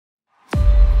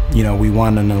You know, we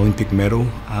won an Olympic medal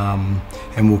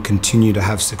and we'll continue to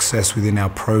have success within our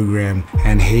program,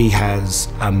 and he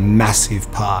has a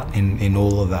massive part in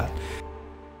all of that.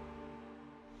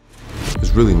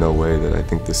 There's really no way that I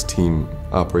think this team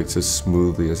operates as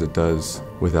smoothly as it does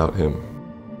without him.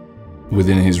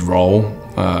 Within his role,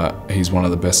 he's one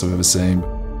of the best I've ever seen.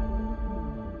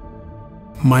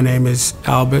 My name is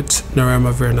Albert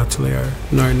Narema Vernatilio,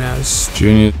 known as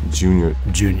Junior.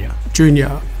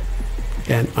 Junior,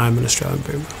 and I'm an Australian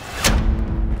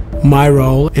Boomer. My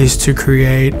role is to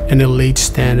create an elite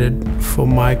standard for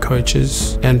my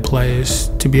coaches and players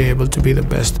to be able to be the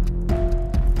best.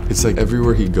 It's like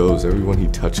everywhere he goes, everyone he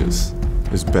touches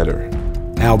is better.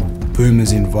 Our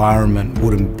Boomers environment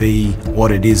wouldn't be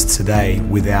what it is today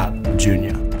without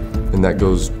Junior. And that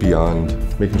goes beyond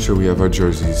making sure we have our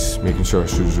jerseys, making sure our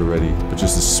shoes are ready, but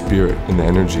just the spirit and the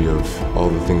energy of all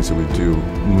the things that we do.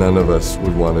 None of us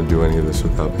would want to do any of this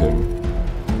without him.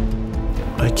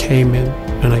 I came in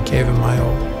and I gave him my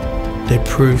all. It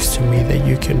proves to me that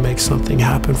you can make something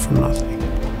happen from nothing.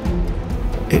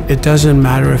 It doesn't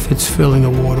matter if it's filling a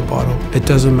water bottle. It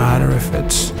doesn't matter if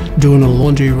it's doing a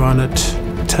laundry run at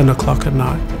 10 o'clock at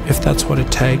night. If that's what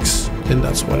it takes, then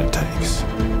that's what it takes.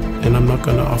 And I'm not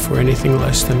going to offer anything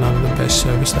less than the best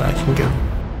service that I can give.